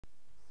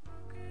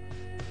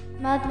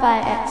Mod by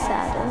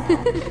X-ADYO.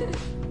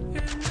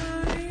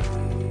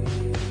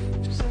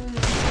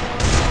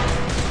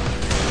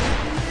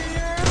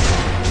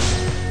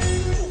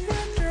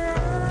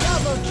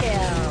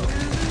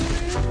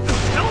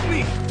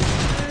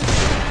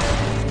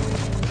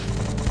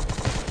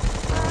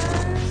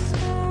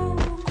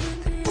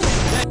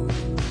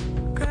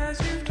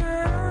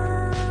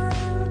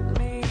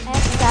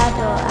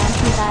 X-ADYO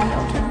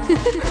anti-violating.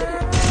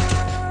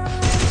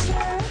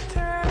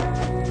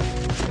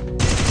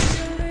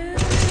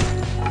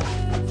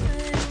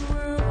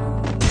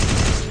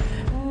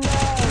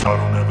 I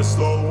don't ever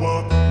slow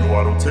up, no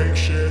I don't take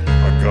shit.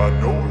 I got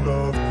no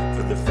love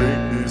for the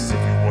fakeness.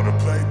 If you wanna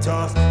play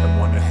tough and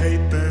wanna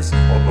hate this,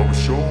 I'll always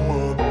show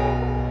up.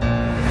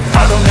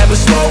 I don't ever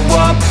slow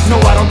up, no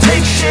I don't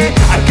take shit.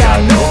 I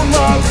got no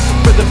love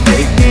for the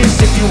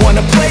fakeness. If you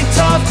wanna play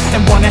tough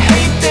and wanna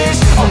hate this,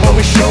 I'll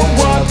always show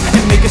up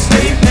and make a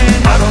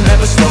statement. I don't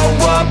ever slow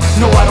up,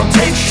 no I don't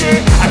take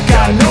shit. I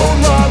got no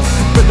love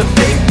for the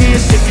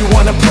fakeness. If you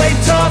wanna play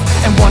tough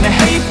and wanna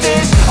hate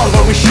this, I'll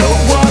always show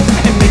up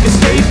and make a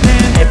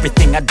statement.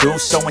 Everything I do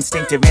so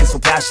instinctive and so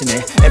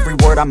passionate. Every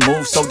word I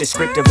move so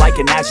descriptive like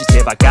an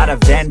adjective. I got a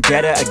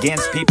vendetta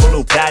against people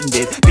who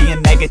patented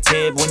being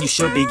negative when you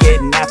should be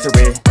getting after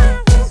it.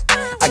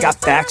 I got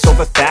facts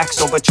over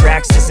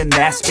tracks, this and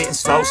that. Spitting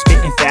slow,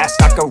 spitting fast.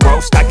 I could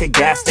roast, I could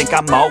gas. Think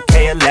I'm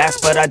okay at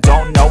last, but I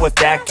don't know if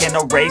that can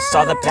erase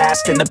all the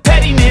past. And the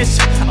pettiness,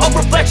 a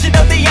reflection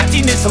of the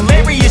emptiness.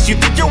 Hilarious, you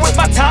think you're worth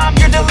my time,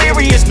 you're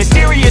delirious.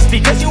 Mysterious,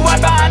 because you hide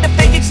behind a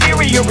fake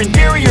exterior.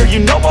 Inferior, you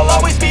know I'll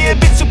always be a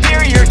bit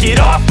superior. Get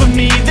off of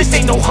me, this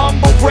ain't no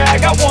humble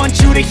brag. I want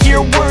you to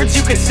hear words,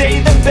 you can say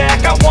them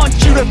back. I want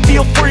you to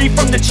feel free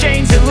from the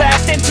chains at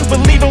last, and to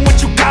believe in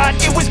what you got,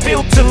 it was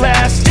built to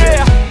last,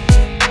 yeah.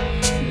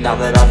 Now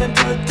that I've been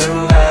put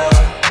through hell,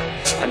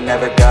 I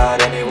never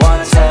got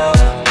anyone's help.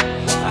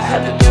 I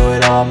had to do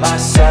it all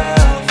myself.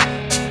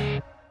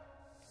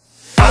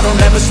 I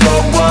don't ever slow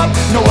up,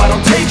 no I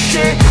don't take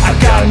shit. I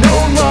got no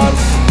love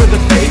for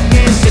the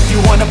fakeness. If you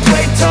wanna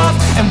play tough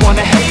and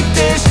wanna hate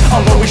this,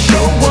 I'll always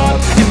show up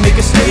and make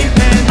a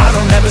statement. I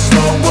don't ever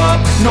slow up,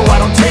 no I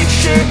don't take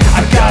shit.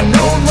 I got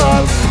no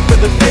love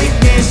for the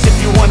fakeness. If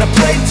you wanna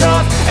play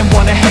tough and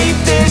wanna hate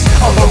this,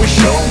 I'll always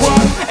show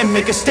up and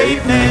make a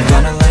statement.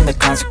 Gonna learn the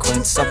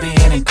consequence of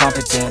being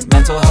incompetent.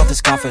 Mental health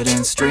is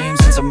confidence, dreams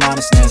and some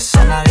honestness.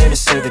 I'm not here to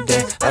save the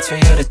day, that's for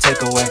you to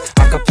take away.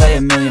 I could play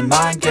a million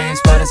mind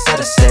games, but instead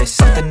I say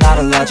something not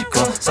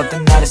illogical,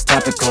 something that is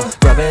topical.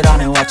 Rub it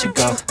on and watch it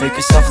go, make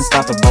yourself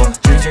unstoppable.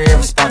 Dreams are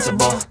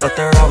irresponsible, but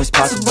they're always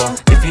possible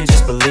if you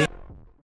just believe.